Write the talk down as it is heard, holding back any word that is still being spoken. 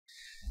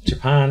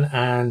Japan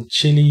and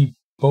Chile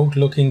both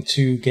looking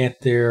to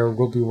get their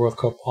Rugby World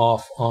Cup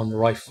off on the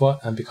right foot,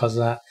 and because of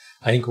that,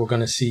 I think we're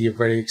going to see a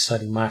very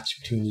exciting match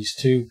between these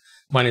two.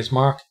 My name is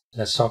Mark.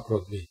 Let's talk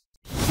rugby.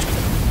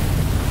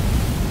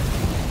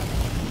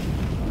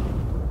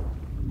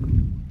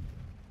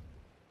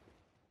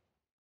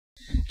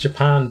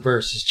 Japan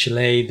versus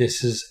Chile.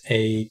 This is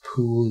a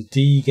Pool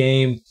D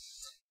game.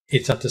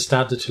 It's at the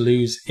Stade de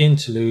Toulouse in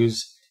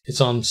Toulouse.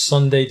 It's on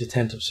Sunday, the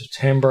 10th of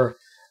September,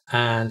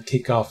 and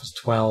kickoff is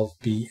 12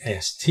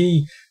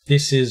 BST.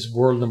 This is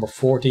world number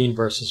 14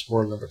 versus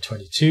world number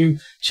 22.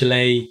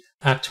 Chile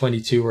at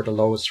 22 are the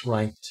lowest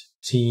ranked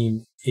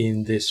team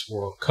in this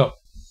World Cup.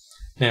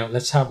 Now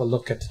let's have a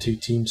look at the two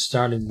teams,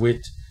 starting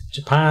with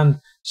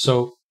Japan.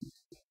 So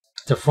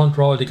the front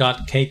row, they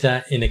got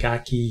Keita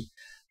Inagaki,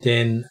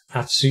 then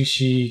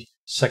Atsushi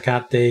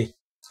Sakate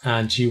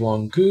and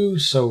Jiwon Gu.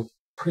 So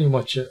pretty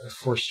much a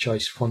first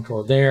choice front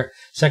row there.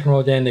 Second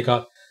row then they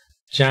got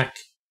Jack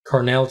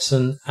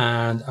Cornelsen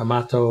and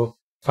Amato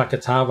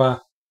Fakatava.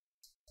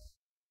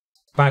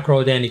 Back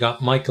row then you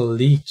got Michael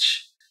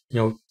Leach,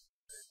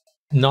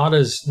 not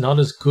as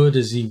good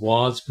as he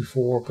was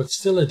before, but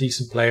still a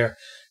decent player.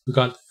 We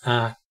got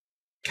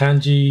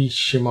Kanji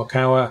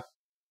Shimokawa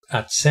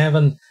at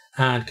 7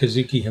 and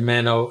Kazuki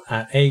Himeno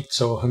at 8.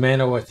 So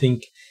Himeno, I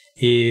think,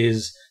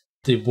 is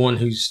the one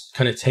who's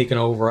kind of taken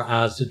over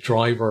as the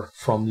driver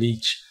from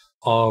Leach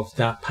of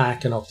that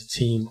pack and of the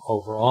team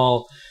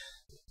overall.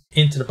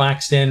 Into the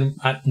backs then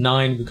at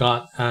 9 we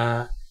got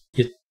Yutaka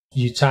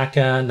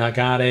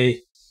Nagare.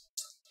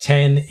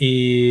 10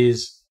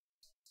 is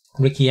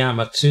Rikiya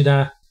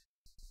Matsuda.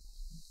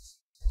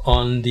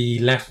 On the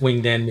left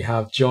wing then we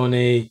have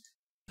Jone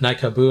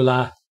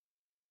Nakabula.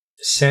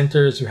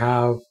 Centers we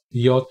have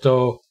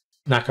Yoto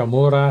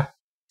Nakamura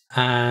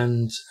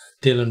and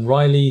Dylan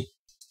Riley.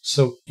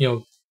 So,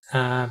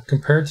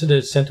 compared to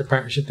the centre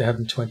partnership they had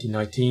in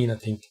 2019, I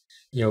think,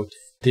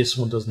 this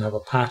one doesn't have a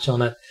patch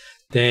on it.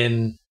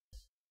 Then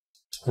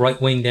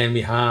right wing then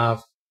we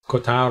have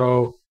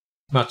Kotaro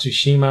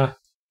Matsushima,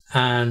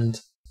 and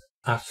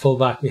at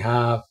fullback we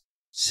have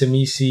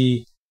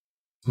Semisi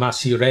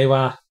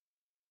Masirewa.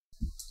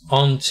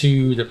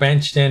 Onto the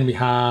bench then we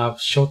have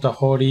Shota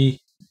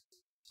Hori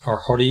or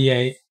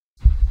Horie,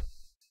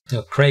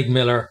 Craig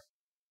Miller,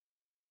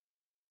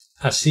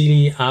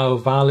 Asili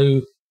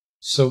Aovalu.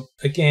 So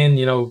again,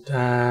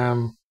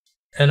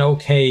 an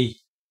okay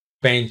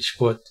bench,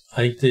 but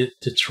I think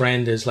the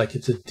trend is like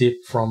it's a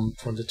dip from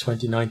the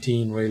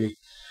 2019 really.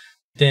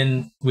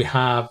 Then we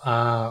have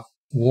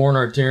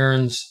Warner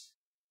Dearns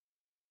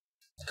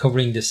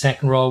covering the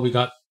second row. We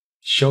got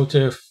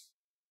Shota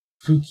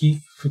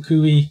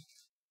Fukui.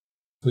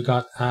 We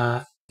got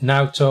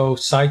Naoto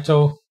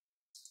Saito,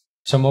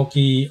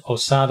 Tomoki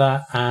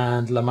Osada,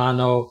 and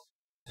Lamano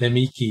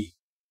Lemiki.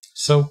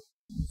 So,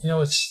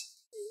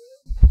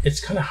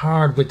 it's kind of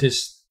hard with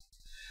this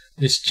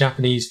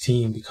Japanese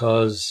team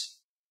because,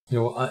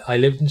 I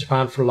lived in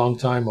Japan for a long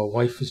time. My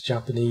wife was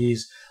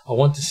Japanese. I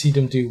want to see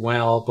them do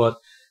well, but,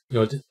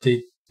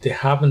 they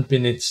haven't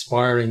been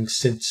inspiring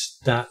since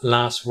that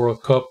last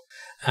World Cup.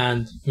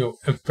 And, in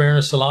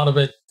fairness, a lot of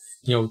it,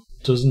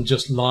 doesn't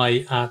just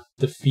lie at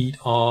the feet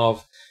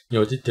of,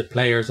 the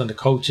players and the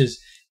coaches.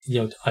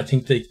 I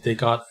think they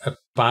got a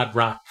bad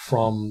rap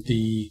from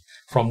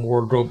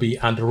World Rugby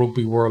and the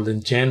rugby world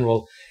in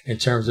general in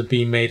terms of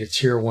being made a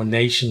tier 1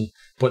 nation,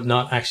 but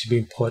not actually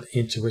being put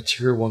into a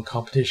tier 1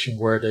 competition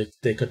where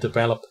they could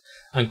develop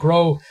and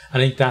grow. I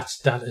think that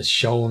has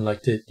shown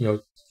like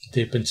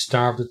they've been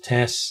starved of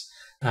tests.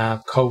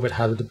 COVID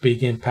had a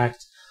big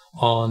impact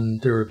on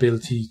their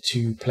ability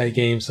to play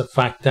games. The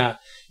fact that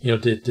the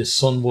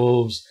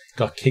Sunwolves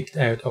got kicked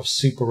out of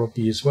Super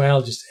Rugby as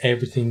well, just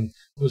everything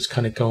was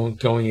kind of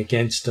going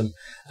against them.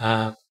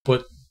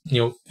 But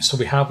so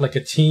we have like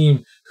a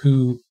team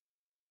who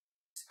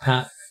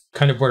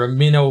kind of were a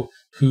minnow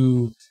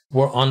who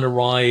were on the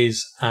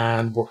rise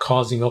and were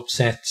causing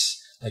upsets,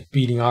 like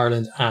beating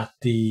Ireland at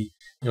the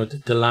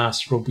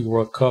last Rugby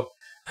World Cup,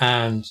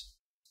 and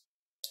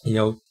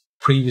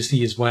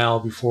previously as well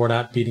before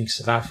that beating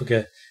South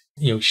Africa,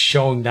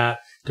 showing that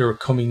they're a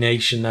coming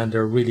nation and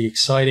they're really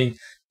exciting,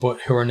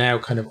 but who are now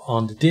kind of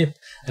on the dip.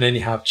 And then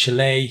you have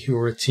Chile, who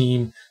are a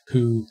team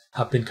who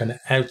have been kind of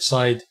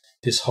outside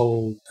this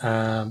whole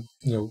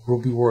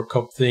Rugby World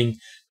Cup thing,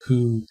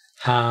 who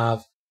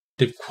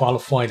they've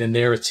qualified and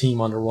they're a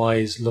team on the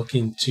rise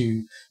looking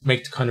to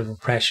make the kind of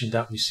impression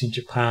that we've seen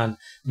Japan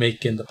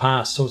make in the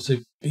past. So it's a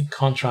big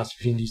contrast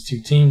between these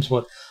two teams.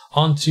 But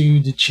onto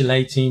the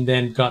Chile team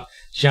then, we've got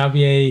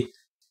Javier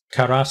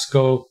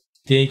Carrasco,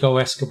 Diego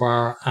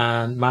Escobar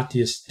and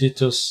Matias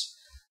Ditus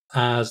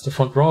as the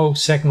front row.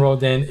 Second row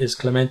then is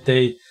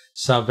Clemente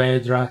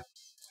Saavedra,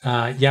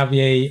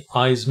 Javier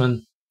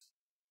Eisman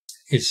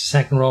is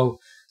second row.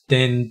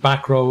 Then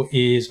back row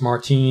is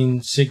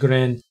Martin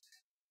Sigren,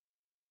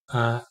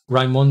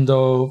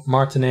 Raimundo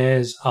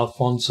Martinez,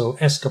 Alfonso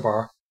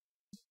Escobar.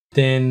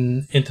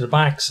 Then into the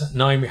backs at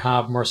 9 we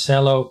have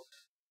Marcelo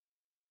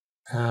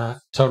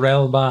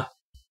Torrealba.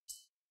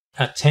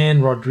 At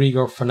 10,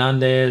 Rodrigo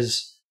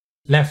Fernandez,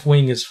 Left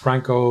wing is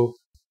Franco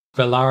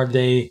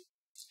Velarde.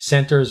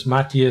 Centers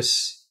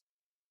Matthias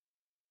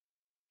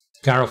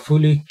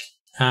Garafulic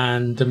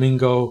and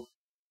Domingo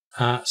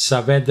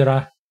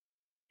Saavedra.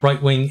 Right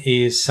wing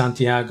is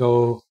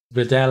Santiago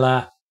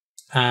Videla,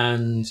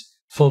 and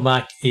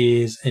fullback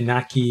is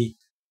Inaki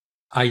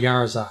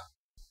Ayarza.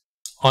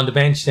 On the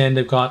bench then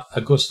they've got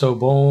Augusto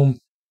Bohm,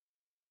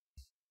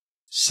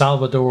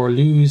 Salvador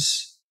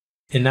Luz,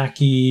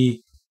 Inaki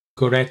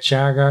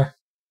Gorechaga,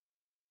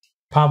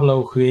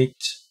 Pablo Huit,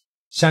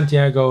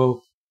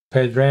 Santiago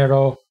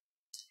Pedrero,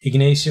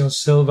 Ignacio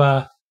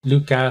Silva,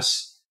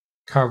 Lucas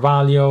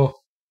Carvalho,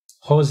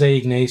 Jose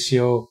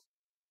Ignacio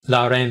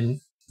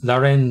Larenes.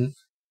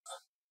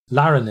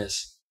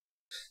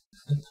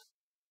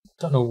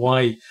 Don't know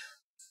why,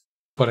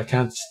 but I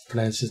can't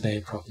pronounce his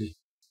name properly.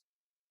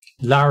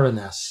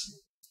 Larenes.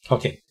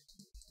 Okay.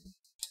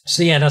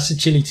 So yeah, that's the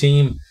Chile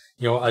team.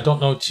 You know, I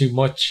don't know too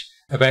much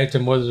about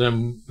them other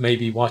than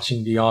maybe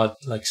watching the odd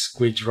like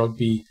Chile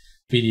Rugby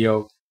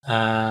video.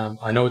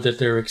 I know that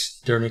they're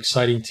an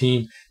exciting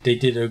team. They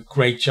did a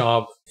great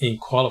job in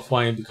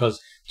qualifying because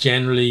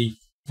generally,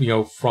 you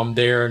know, from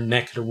their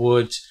neck of the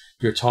woods,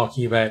 you're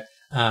talking about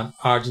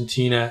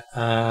Argentina,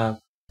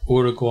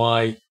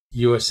 Uruguay,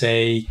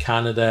 USA,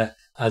 Canada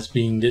as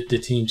being the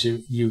teams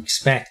you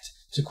expect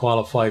to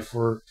qualify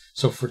for.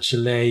 So for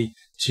Chile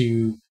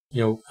to,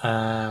 you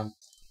know,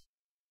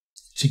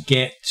 to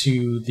get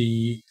to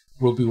the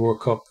Rugby World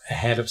Cup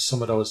ahead of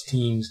some of those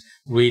teams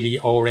really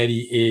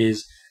already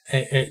is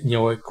a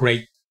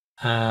great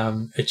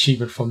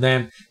achievement from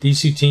them.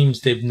 These two teams,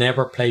 they've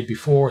never played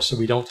before, so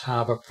we don't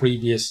have a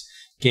previous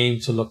game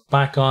to look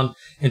back on.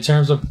 In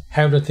terms of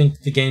how to think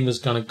the game is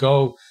going to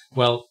go,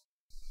 well,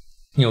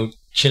 you know,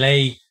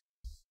 Chile,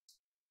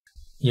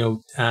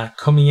 you know,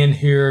 coming in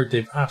here,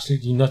 they've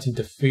absolutely nothing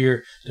to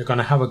fear. They're going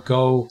to have a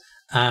go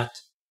at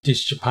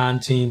this Japan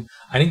team.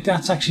 I think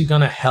that's actually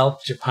going to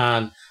help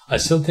Japan. I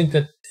still think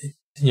that,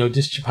 you know,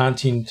 this Japan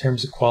team in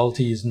terms of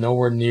quality is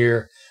nowhere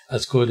near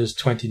as good as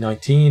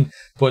 2019,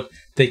 but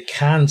they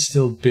can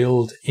still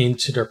build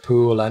into their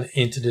pool and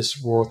into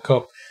this World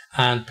Cup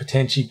and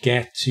potentially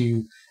get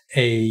to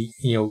a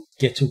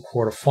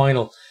quarter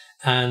final.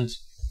 And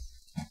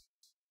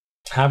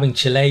having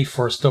Chile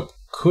first up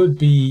could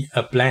be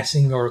a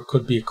blessing or it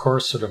could be a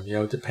curse for them, you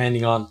know,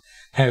 depending on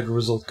how the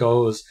result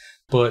goes.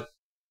 But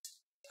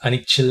I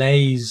think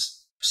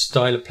Chile's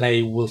style of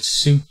play will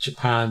suit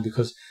Japan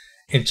because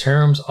in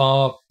terms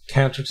of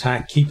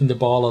counter-attack, keeping the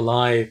ball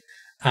alive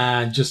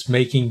and just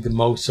making the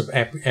most of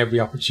every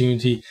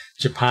opportunity,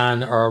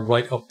 Japan are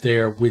right up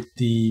there with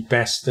the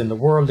best in the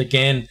world.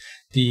 Again,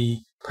 the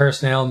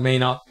personnel may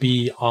not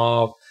be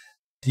of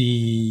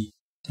the,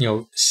 you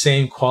know,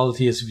 same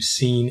quality as we've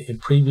seen in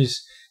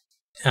previous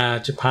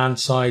Japan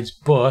sides,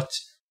 but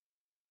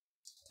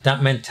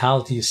that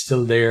mentality is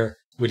still there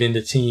within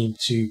the team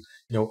to, you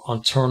know,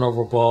 on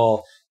turnover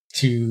ball,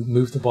 to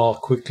move the ball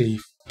quickly,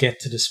 get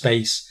to the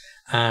space,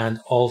 and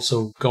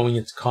also going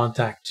into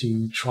contact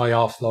to try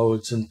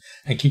offloads and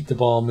keep the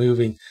ball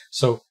moving.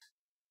 So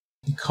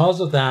because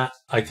of that,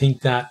 I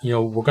think that, you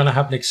know, we're going to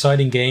have an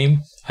exciting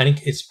game. I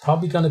think it's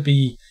probably going to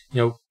be,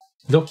 you know,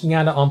 looking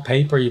at it on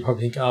paper, you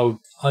probably think, oh,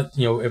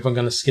 you know, if I'm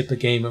going to skip a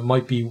game, it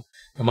might be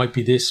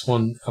this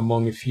one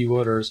among a few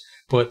others.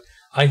 But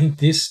I think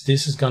this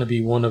is going to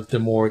be one of the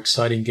more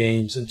exciting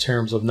games in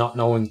terms of not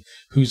knowing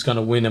who's going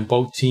to win, and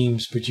both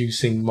teams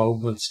producing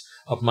moments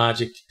of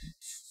magic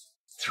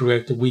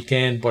throughout the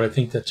weekend. But I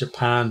think that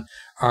Japan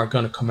are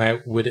going to come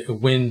out with a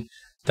win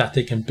that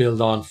they can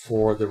build on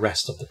for the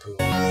rest of the pool.